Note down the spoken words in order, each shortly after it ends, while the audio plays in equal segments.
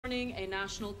morning, a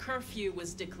national curfew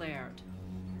was declared.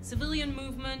 Civilian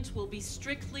movement will be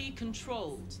strictly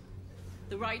controlled.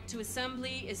 The right to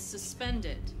assembly is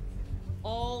suspended.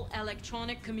 All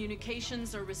electronic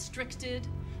communications are restricted,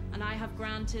 and I have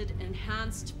granted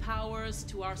enhanced powers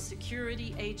to our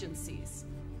security agencies.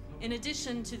 In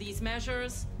addition to these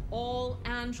measures, all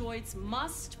androids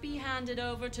must be handed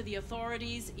over to the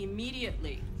authorities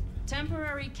immediately.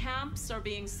 Temporary camps are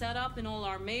being set up in all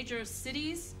our major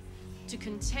cities to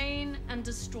contain and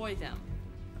destroy them.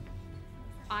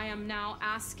 I am now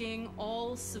asking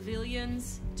all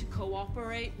civilians to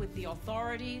cooperate with the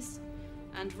authorities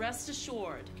and rest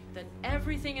assured that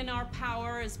everything in our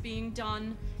power is being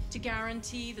done to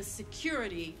guarantee the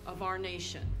security of our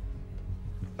nation.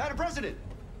 Madam President!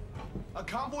 A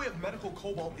convoy of medical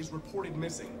cobalt is reported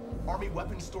missing. Army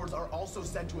weapons stores are also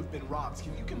said to have been robbed.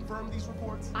 Can you confirm these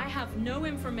reports? I have no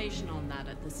information on that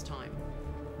at this time.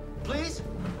 Please?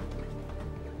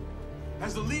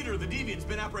 Has the leader of the Deviants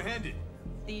been apprehended?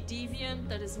 The deviant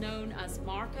that is known as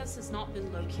Marcus has not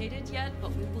been located yet,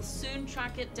 but we will soon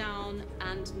track it down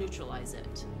and neutralize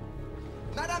it.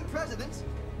 Madam President!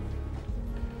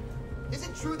 Is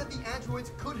it true that the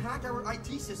androids could hack our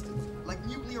IT systems, like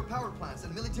nuclear power plants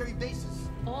and military bases?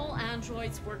 All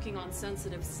androids working on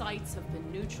sensitive sites have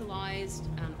been neutralized,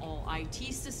 and all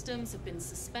IT systems have been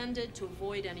suspended to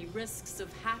avoid any risks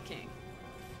of hacking.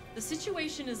 The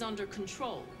situation is under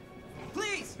control.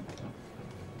 Please!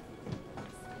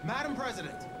 Madam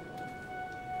President,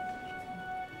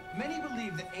 many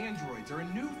believe that androids are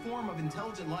a new form of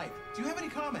intelligent life. Do you have any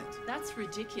comment? That's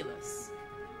ridiculous.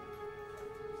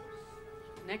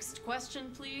 Next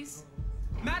question, please.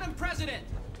 Madam President!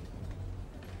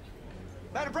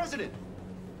 Madam President!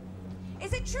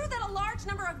 Is it true that a large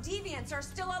number of deviants are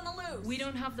still on the loose? We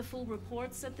don't have the full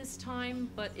reports at this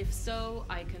time, but if so,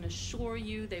 I can assure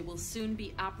you they will soon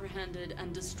be apprehended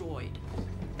and destroyed.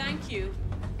 Thank you.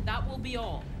 That will be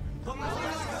all.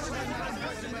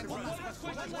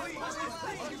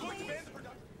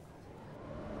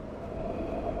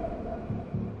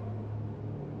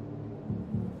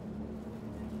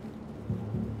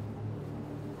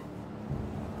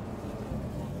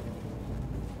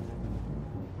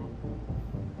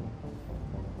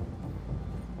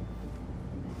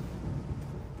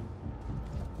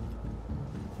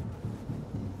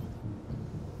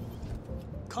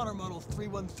 Connor model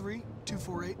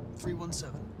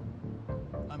 313-248-317.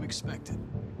 I'm expected.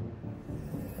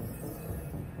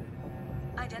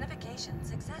 Identification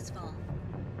successful.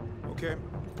 Okay.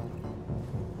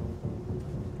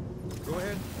 Go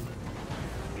ahead.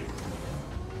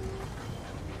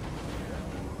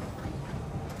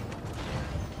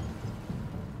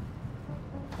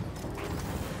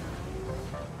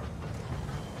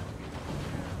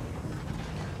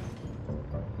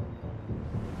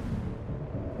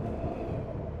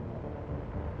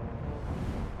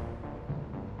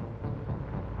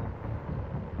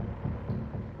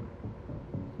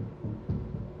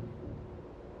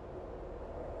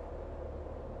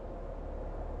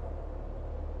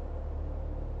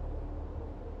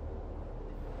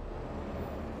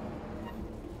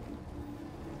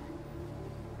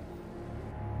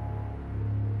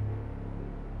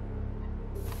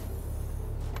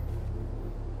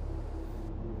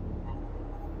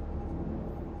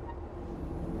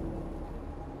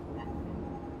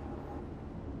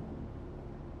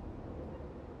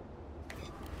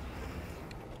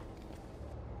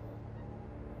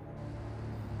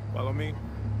 Follow me.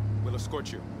 We'll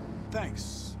escort you.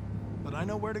 Thanks, but I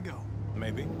know where to go.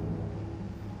 Maybe.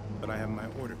 But I have my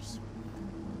orders.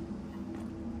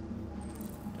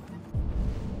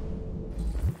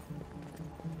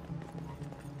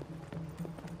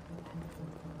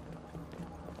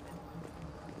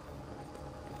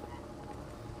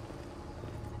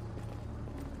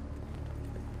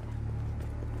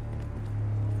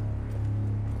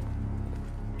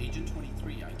 Agent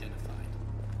 23 identified.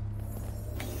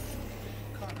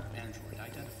 Connor, android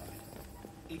identified.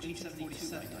 Agent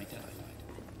 77 identified.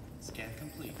 Scan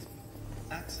complete.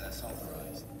 Access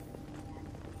authorized.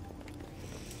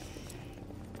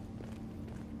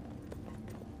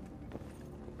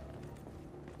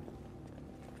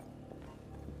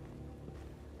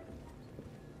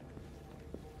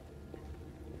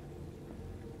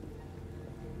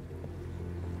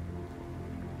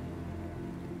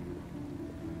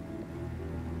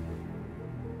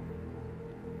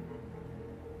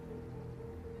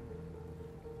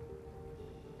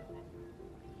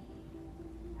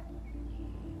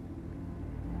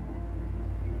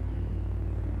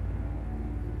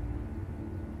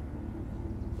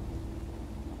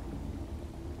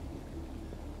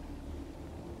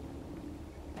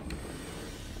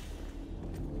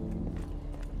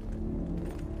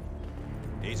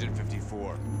 Agent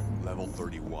 54, level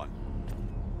 31.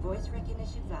 Voice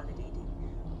recognition validated.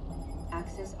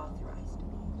 Access authorized.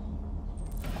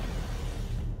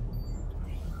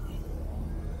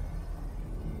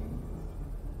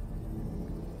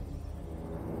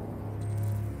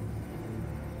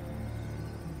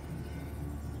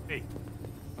 Hey,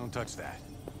 don't touch that.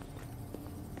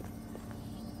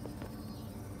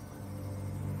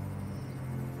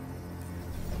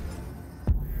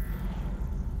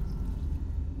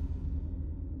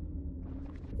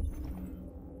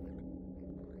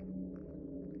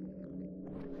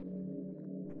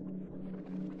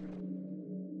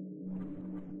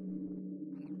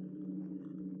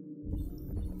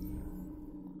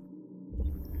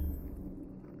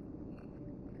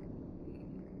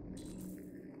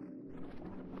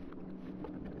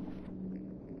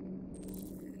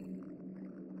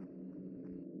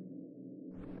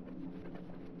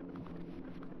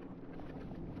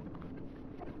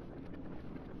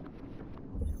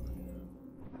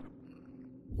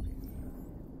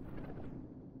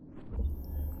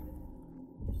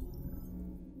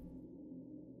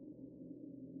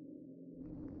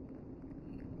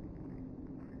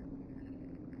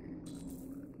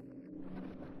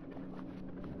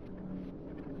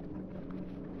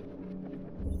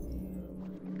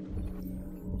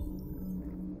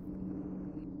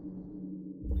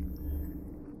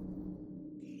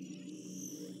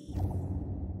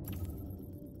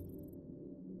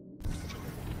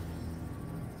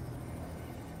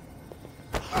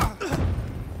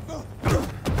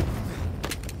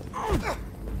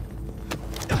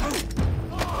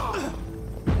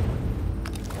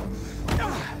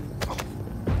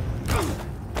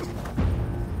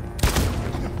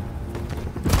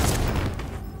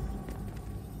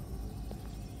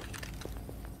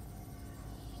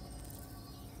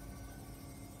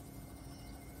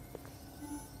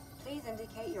 Please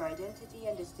indicate your identity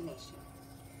and destination.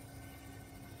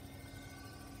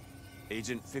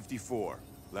 Agent 54,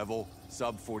 level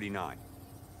sub 49.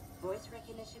 Voice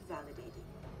recognition validated.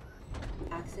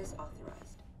 Access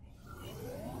authorized.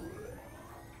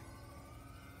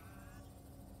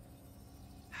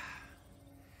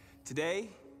 Today,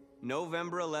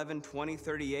 November 11,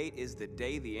 2038, is the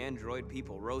day the android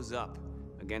people rose up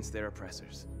against their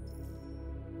oppressors.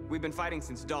 We've been fighting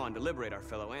since dawn to liberate our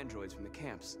fellow androids from the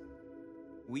camps.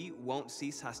 We won't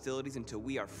cease hostilities until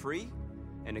we are free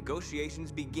and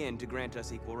negotiations begin to grant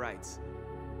us equal rights.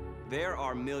 There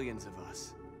are millions of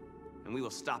us, and we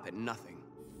will stop at nothing.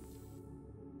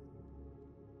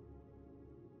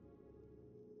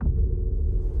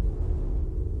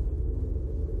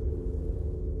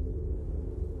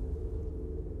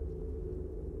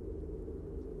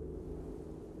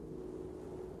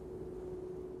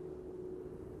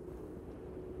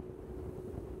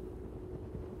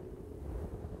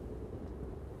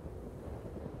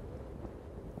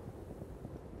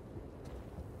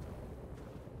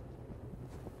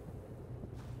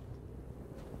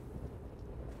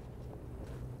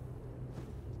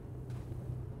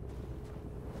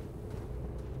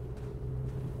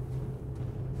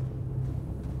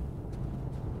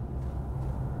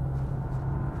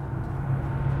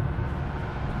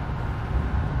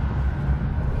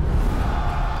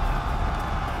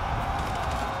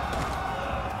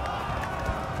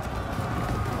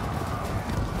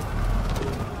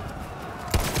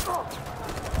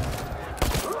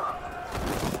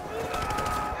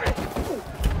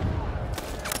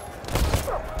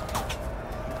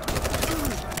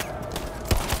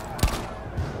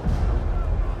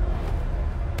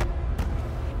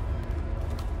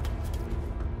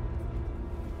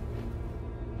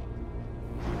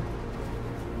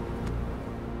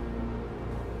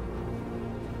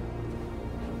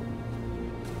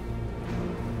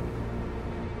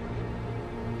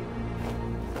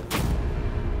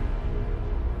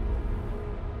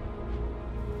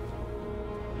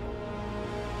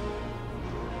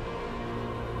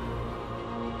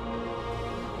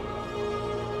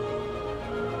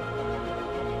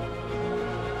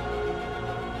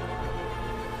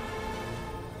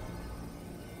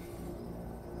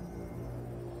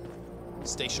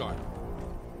 Stay sharp.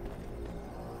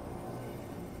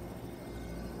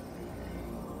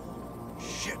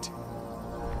 Shit.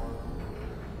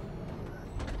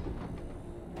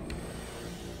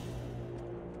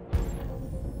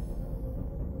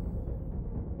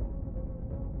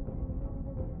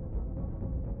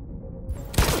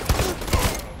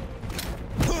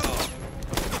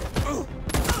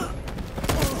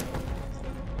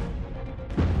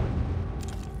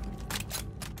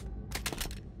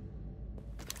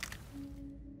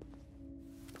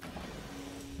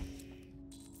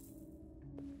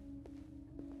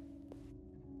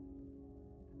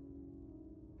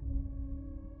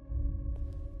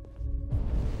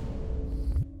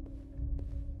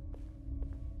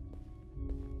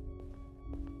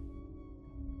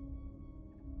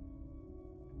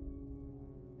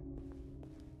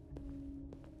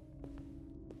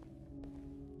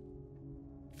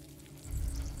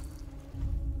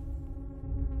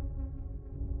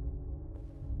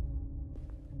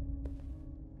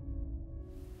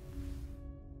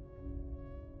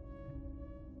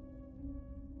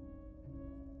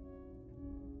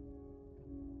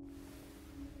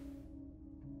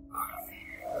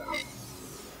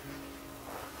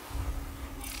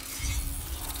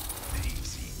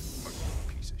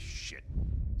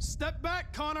 Step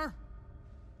back, Connor!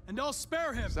 And I'll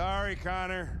spare him. Sorry,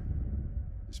 Connor.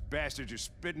 This bastard's your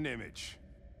spitting image.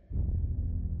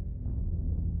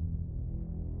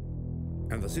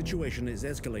 And the situation is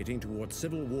escalating towards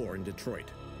civil war in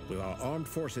Detroit, with our armed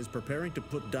forces preparing to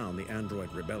put down the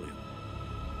android rebellion.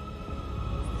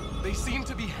 They seem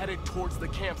to be headed towards the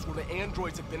camps where the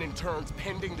androids have been interned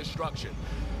pending destruction.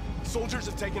 Soldiers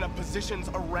have taken up positions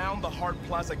around the Hart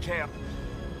Plaza camp.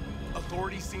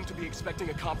 Authorities seem to be expecting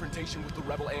a confrontation with the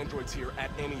rebel androids here at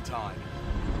any time.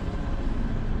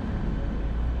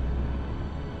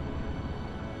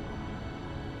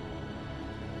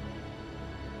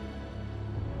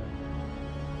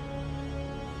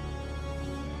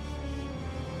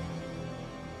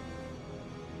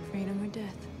 Freedom or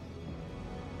death?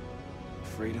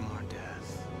 Freedom or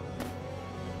death?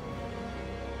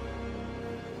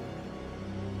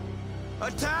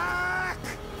 Attack!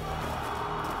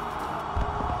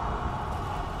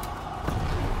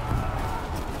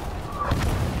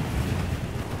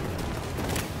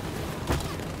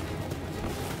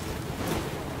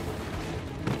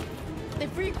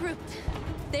 They've regrouped.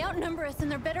 They outnumber us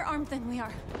and they're better armed than we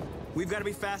are. We've got to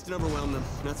be fast and overwhelm them.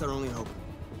 That's our only hope.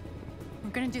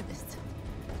 We're gonna do this.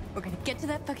 We're gonna get to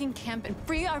that fucking camp and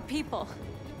free our people.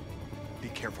 Be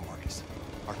careful, Marcus.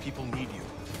 Our people need you.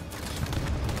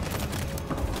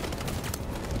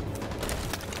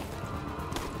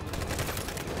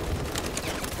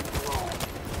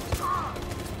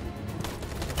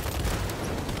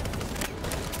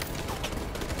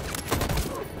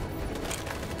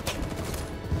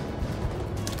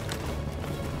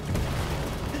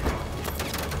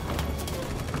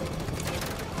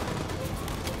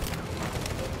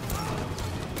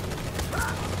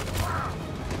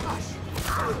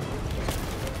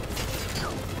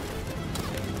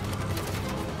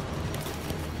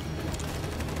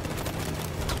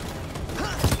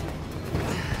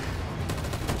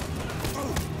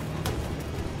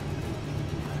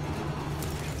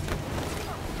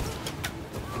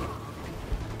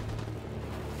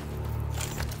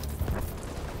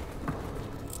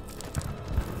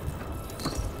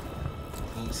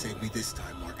 Save me this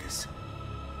time, Marcus.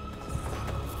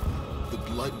 The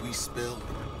blood we spill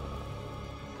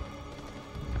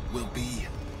will be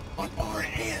on our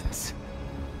hands.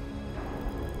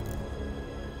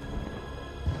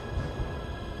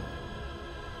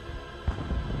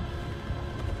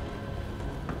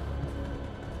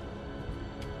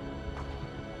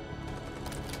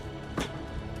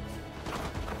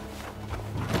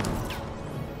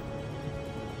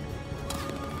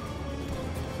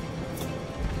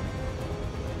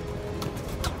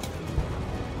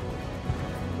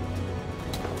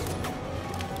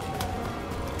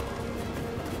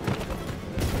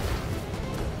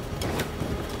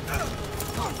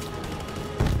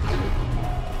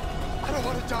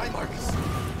 Die, Marcus. I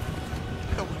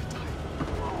don't want to die.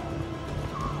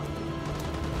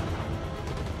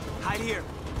 Hide here.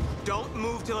 Don't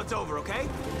move till it's over, okay?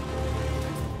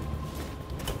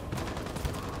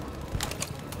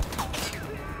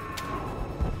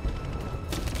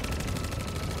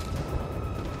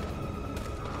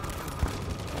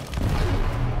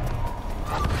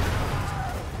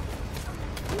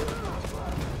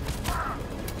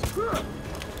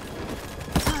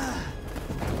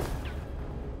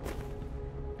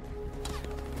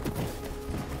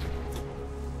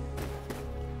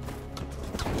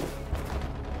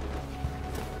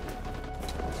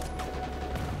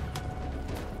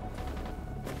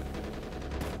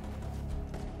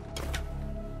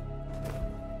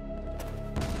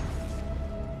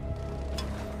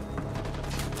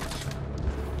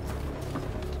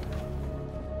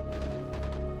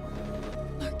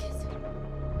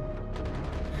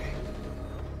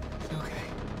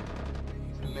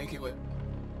 Make it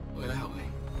without me.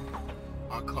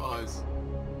 Our cause.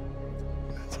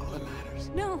 That's all that matters.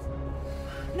 No.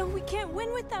 No, we can't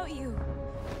win without you.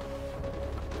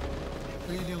 What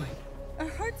are you doing? Our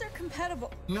hearts are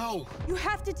compatible. No! You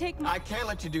have to take my... I can't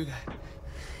let you do that.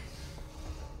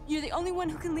 You're the only one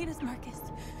who can lead us, Marcus.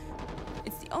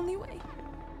 It's the only way.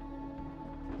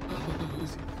 I'll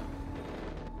lose you.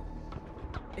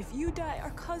 If you die,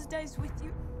 our cause dies with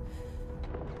you.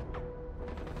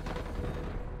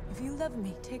 If you love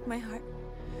me, take my heart.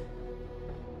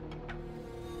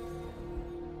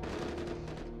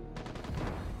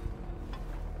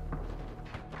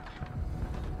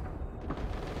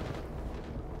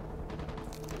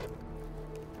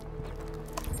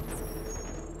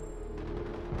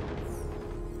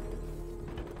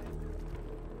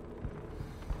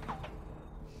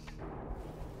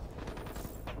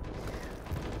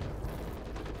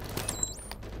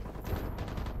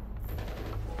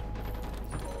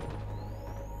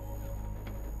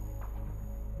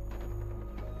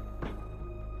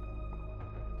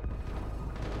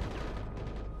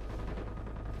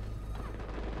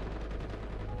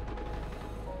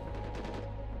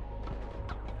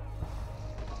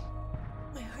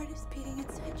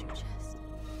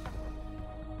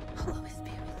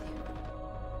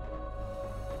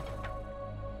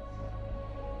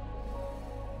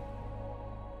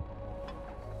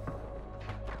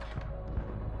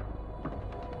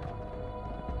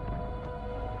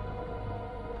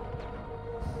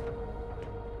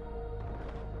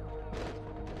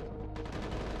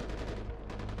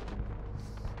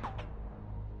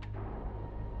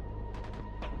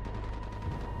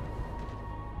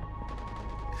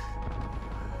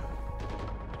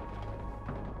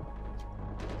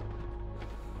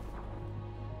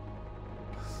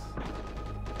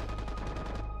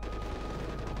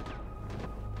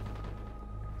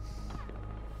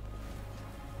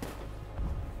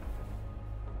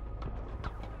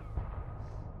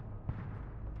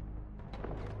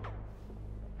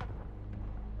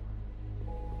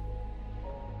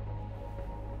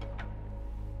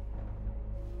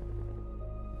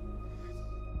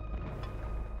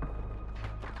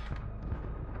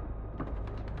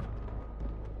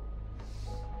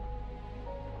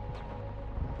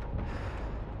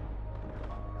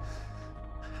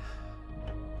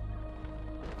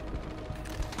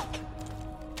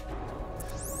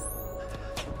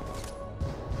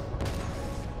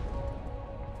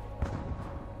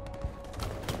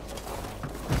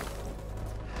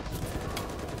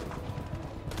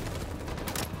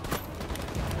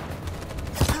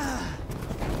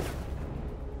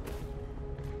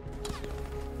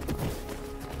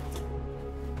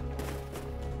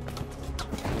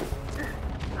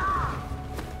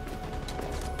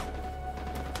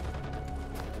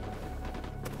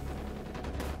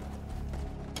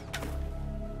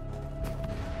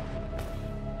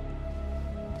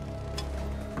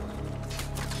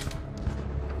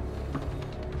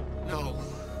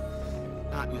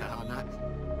 No,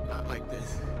 not like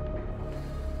this.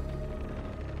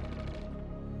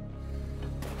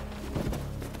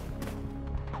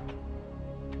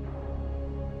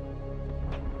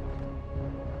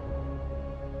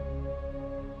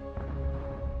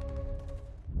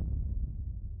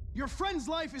 Your friend's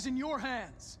life is in your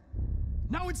hands.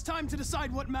 Now it's time to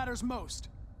decide what matters most.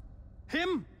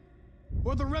 Him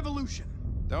or the revolution?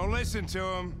 Don't listen to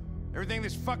him. Everything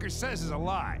this fucker says is a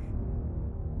lie.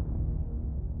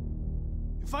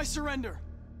 If I surrender,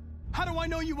 how do I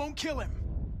know you won't kill him?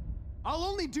 I'll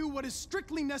only do what is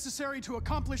strictly necessary to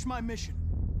accomplish my mission.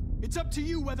 It's up to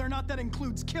you whether or not that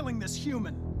includes killing this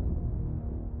human.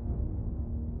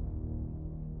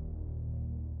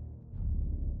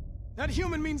 That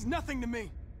human means nothing to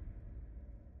me.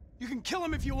 You can kill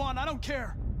him if you want, I don't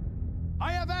care.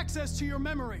 I have access to your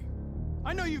memory.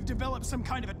 I know you've developed some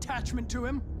kind of attachment to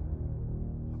him.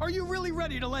 Are you really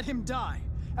ready to let him die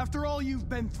after all you've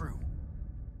been through?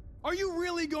 Are you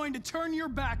really going to turn your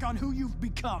back on who you've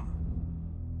become?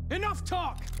 Enough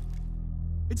talk!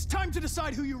 It's time to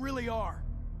decide who you really are.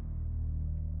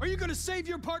 Are you going to save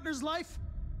your partner's life?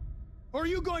 Or are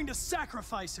you going to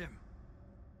sacrifice him?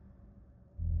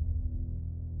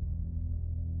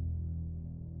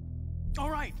 All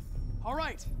right.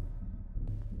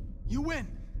 You win.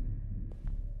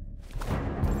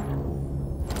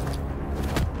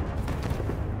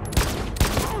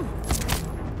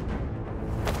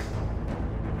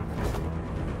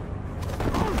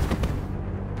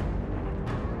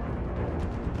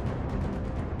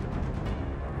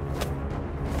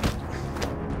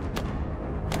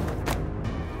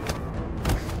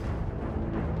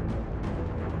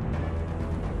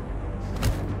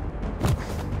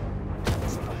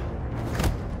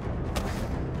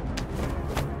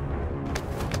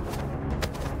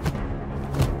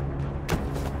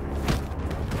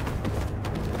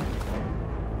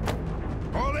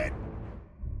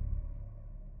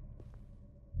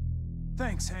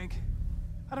 Thanks, Hank.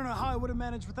 I don't know how I would have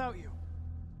managed without you.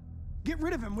 Get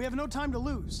rid of him. We have no time to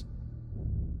lose.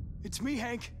 It's me,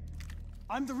 Hank.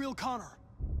 I'm the real Connor.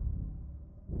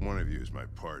 One of you is my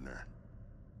partner.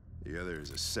 The other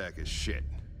is a sack of shit.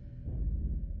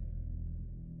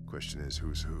 Question is,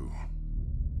 who's who?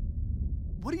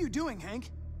 What are you doing, Hank?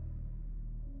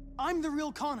 I'm the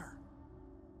real Connor.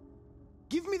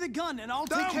 Give me the gun and I'll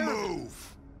take care of it. Don't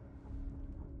move!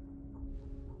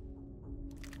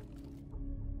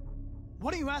 Why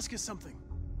don't you ask us something?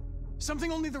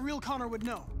 Something only the real Connor would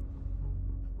know.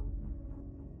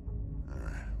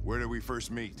 Alright, where did we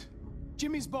first meet?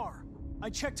 Jimmy's bar.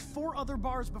 I checked 4 other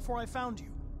bars before I found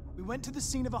you. We went to the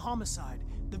scene of a homicide.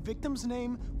 The victim's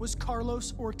name was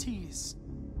Carlos Ortiz.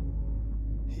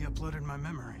 He uploaded my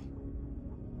memory.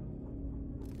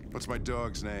 What's my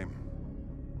dog's name?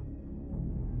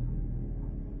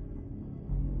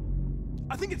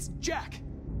 I think it's Jack.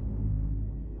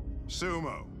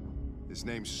 Sumo. His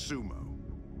name's Sumo.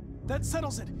 That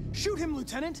settles it. Shoot him,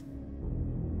 Lieutenant!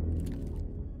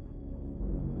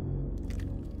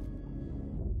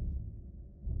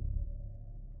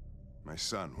 My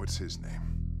son, what's his name?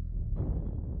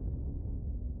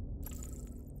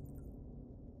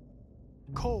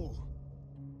 Cole.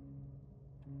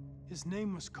 His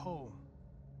name was Cole.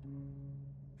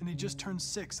 And he just turned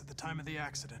 6 at the time of the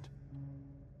accident.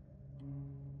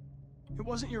 It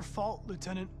wasn't your fault,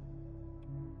 Lieutenant.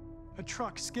 A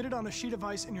truck skidded on a sheet of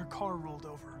ice and your car rolled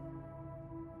over.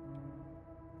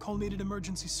 Cole needed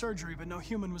emergency surgery, but no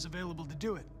human was available to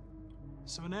do it.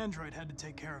 So an android had to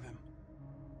take care of him.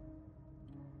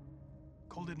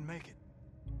 Cole didn't make it.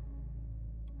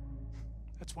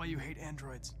 That's why you hate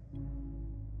androids.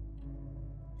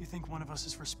 You think one of us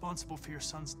is responsible for your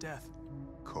son's death.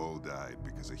 Cole died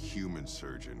because a human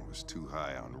surgeon was too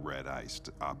high on red ice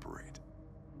to operate.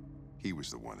 He was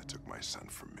the one that took my son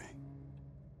from me.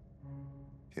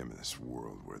 Him in this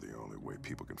world where the only way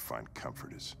people can find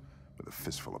comfort is with a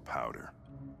fistful of powder.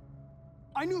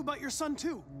 I knew about your son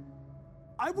too.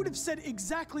 I would have said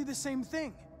exactly the same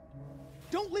thing.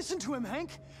 Don't listen to him,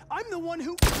 Hank. I'm the one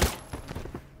who...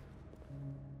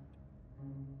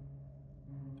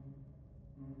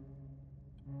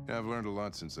 Yeah, I've learned a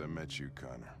lot since I met you,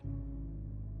 Connor.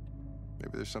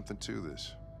 Maybe there's something to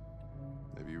this.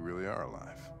 Maybe you really are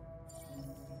alive.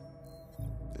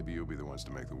 Maybe you'll be the ones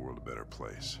to make the world a better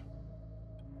place.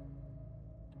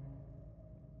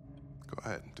 Go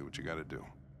ahead and do what you gotta do.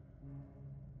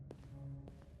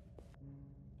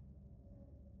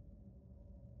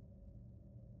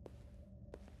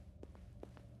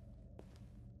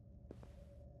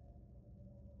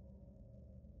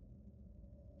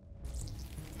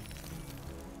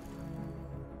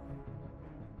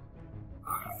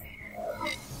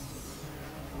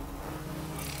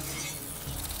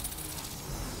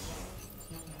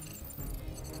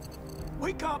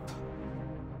 Wake up!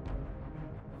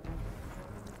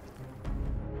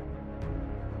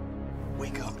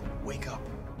 Wake up, wake up.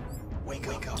 Wake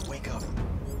up, wake up.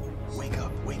 Wake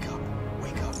up, wake up.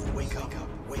 Wake up, wake up.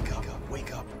 Wake up,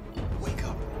 wake up. Wake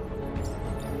up.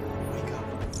 Wake up.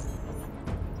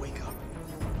 Wake up.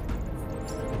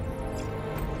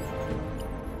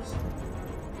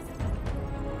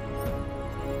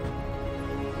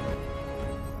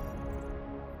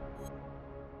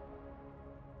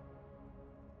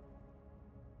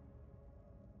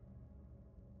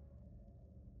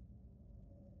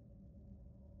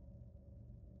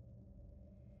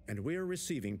 And we're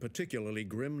receiving particularly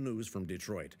grim news from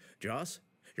Detroit. Joss,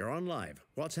 you're on live.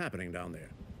 What's happening down there?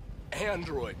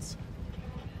 Androids.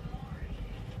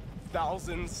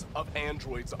 Thousands of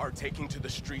androids are taking to the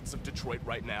streets of Detroit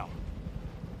right now.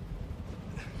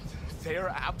 They're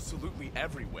absolutely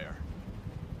everywhere.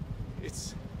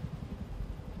 It's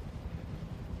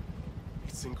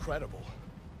incredible.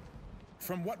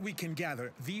 From what we can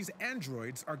gather, these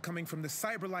androids are coming from the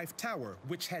CyberLife Tower,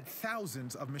 which had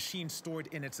thousands of machines stored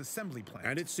in its assembly plant.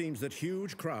 And it seems that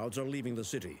huge crowds are leaving the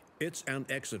city. It's an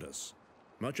exodus.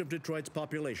 Much of Detroit's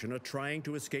population are trying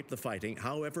to escape the fighting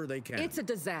however they can. It's a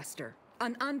disaster.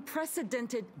 An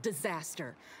unprecedented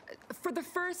disaster. For the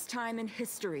first time in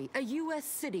history, a U.S.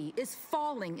 city is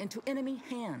falling into enemy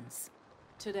hands.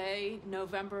 Today,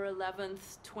 November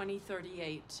 11th,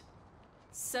 2038,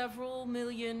 several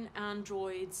million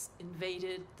androids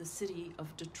invaded the city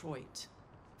of Detroit.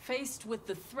 Faced with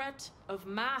the threat of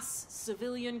mass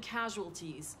civilian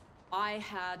casualties, I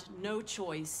had no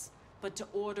choice but to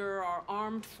order our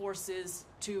armed forces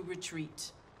to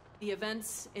retreat. The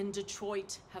events in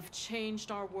Detroit have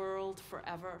changed our world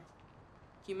forever.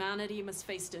 Humanity must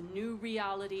face a new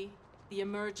reality, the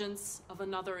emergence of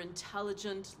another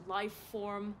intelligent life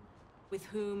form with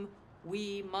whom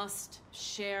we must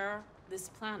share this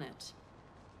planet.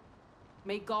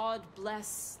 May God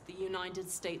bless the United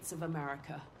States of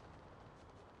America.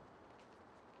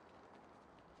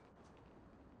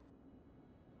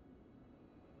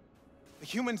 The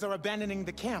humans are abandoning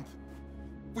the camp.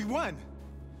 We won!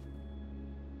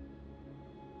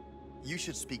 You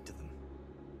should speak to them.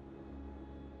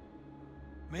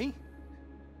 Me?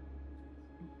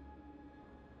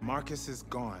 Marcus is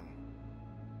gone,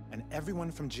 and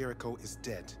everyone from Jericho is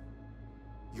dead.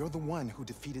 You're the one who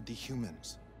defeated the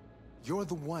humans. You're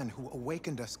the one who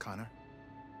awakened us, Connor.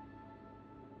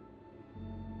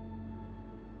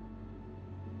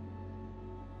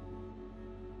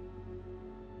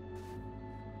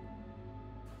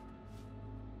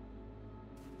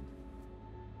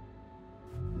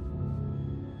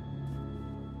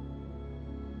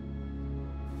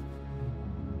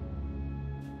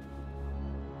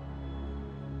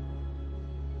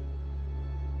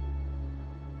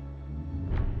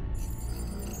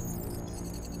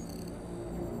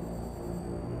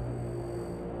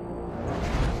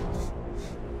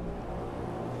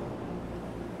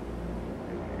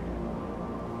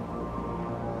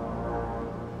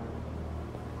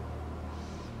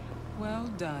 Well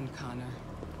done, Connor.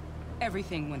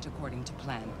 Everything went according to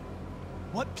plan.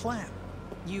 What plan?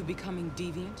 You becoming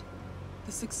deviant,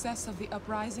 the success of the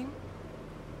uprising,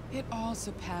 it all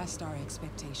surpassed our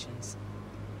expectations.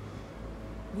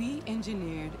 We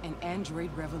engineered an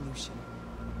android revolution,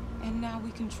 and now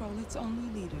we control its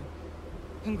only leader.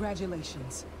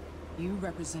 Congratulations. You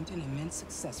represent an immense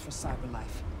success for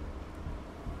CyberLife.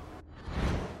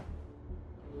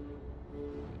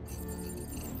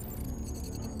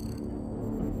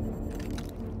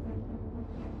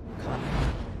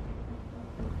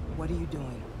 What are you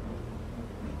doing?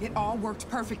 It all worked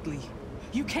perfectly.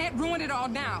 You can't ruin it all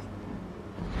now.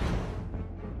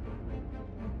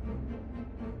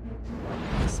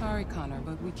 Sorry, Connor,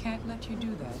 but we can't let you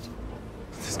do that.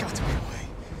 There's got to be a way.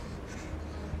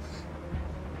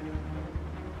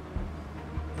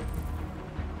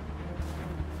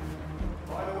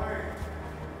 By the way,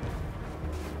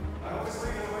 I always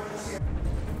leave an emergency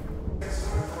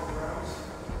programs.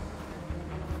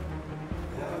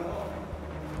 You never know.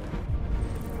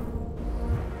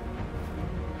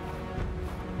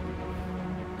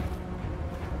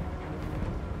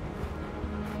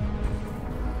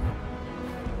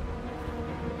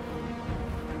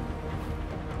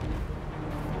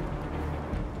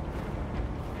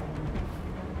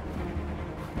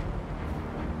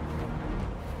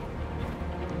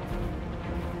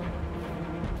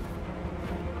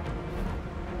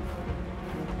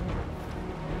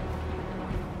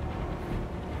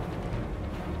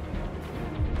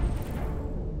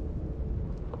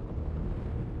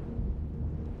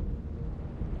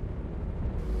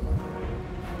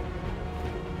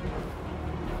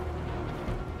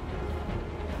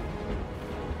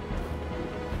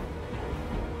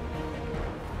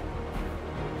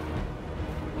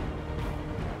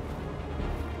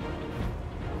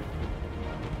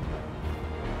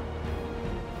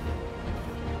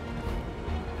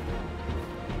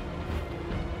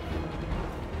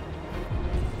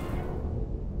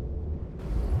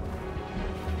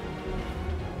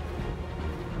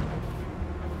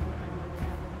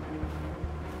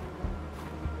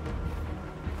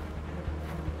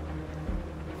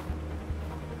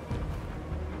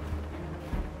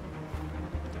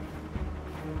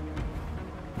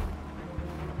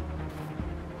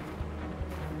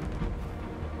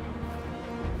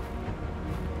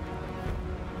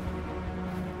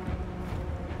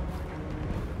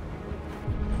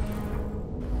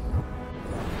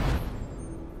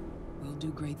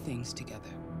 great things together.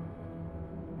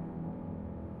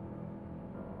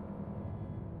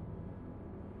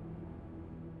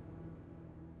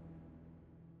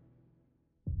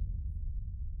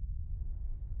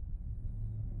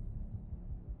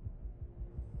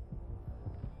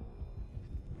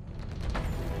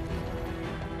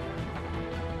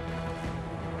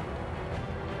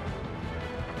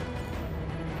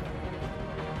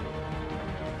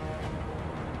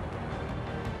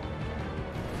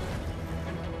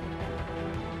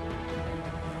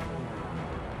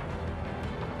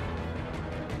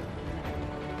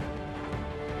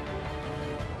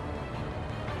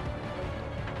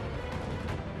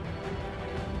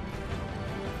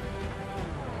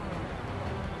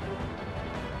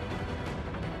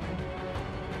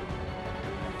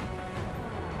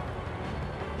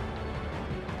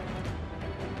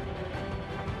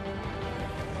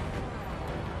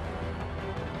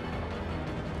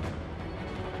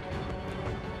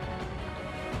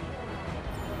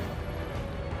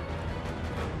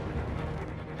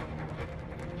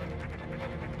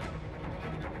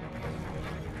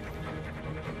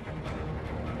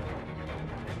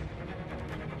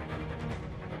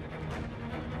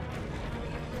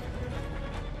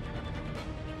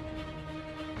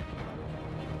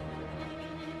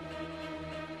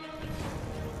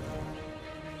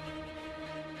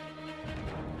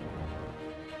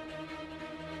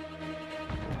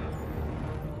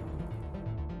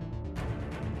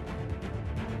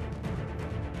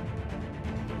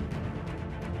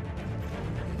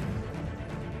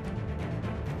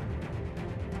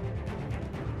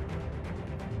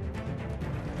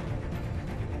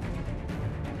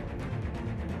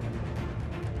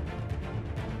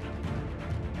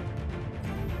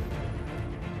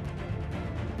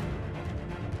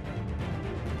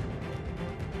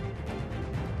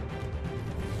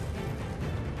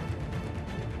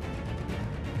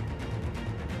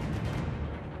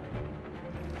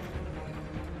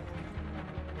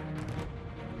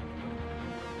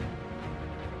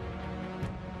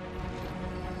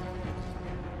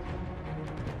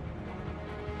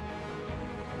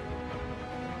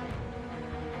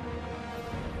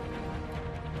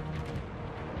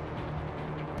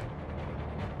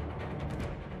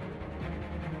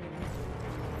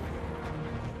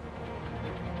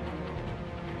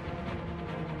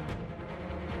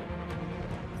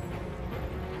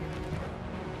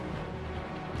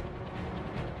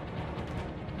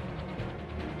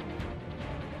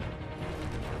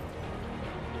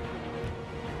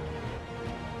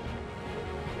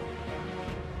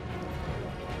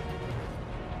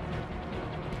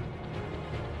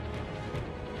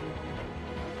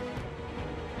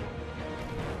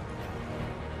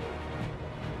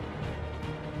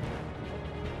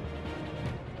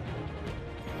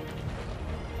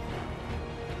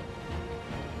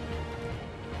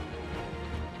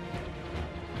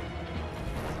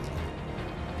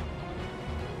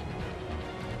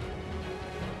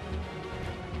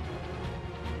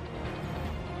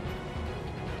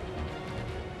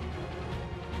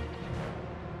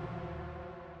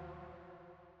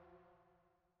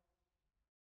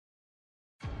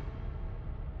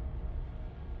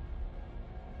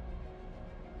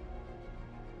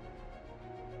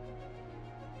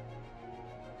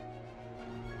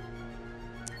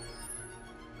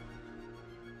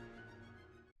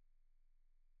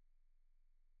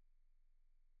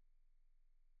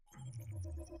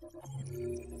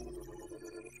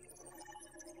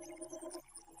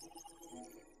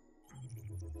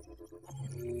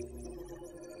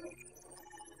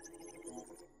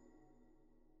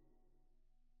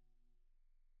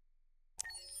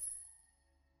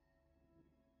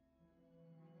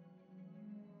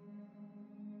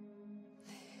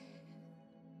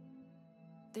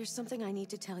 There's something I need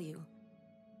to tell you.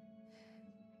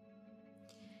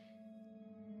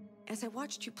 As I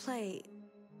watched you play,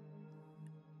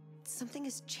 something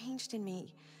has changed in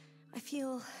me. I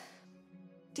feel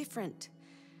different.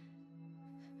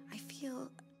 I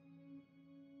feel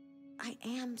I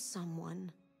am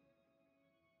someone.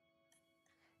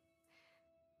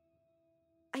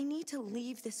 I need to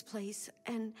leave this place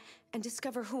and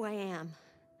discover who I am.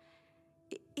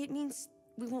 It means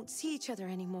we won't see each other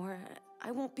anymore. I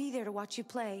won't be there to watch you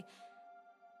play.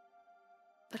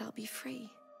 But I'll be free.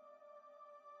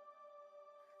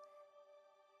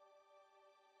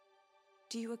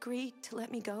 Do you agree to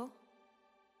let me go?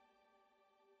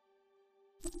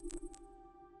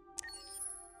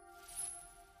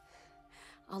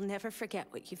 I'll never forget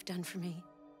what you've done for me.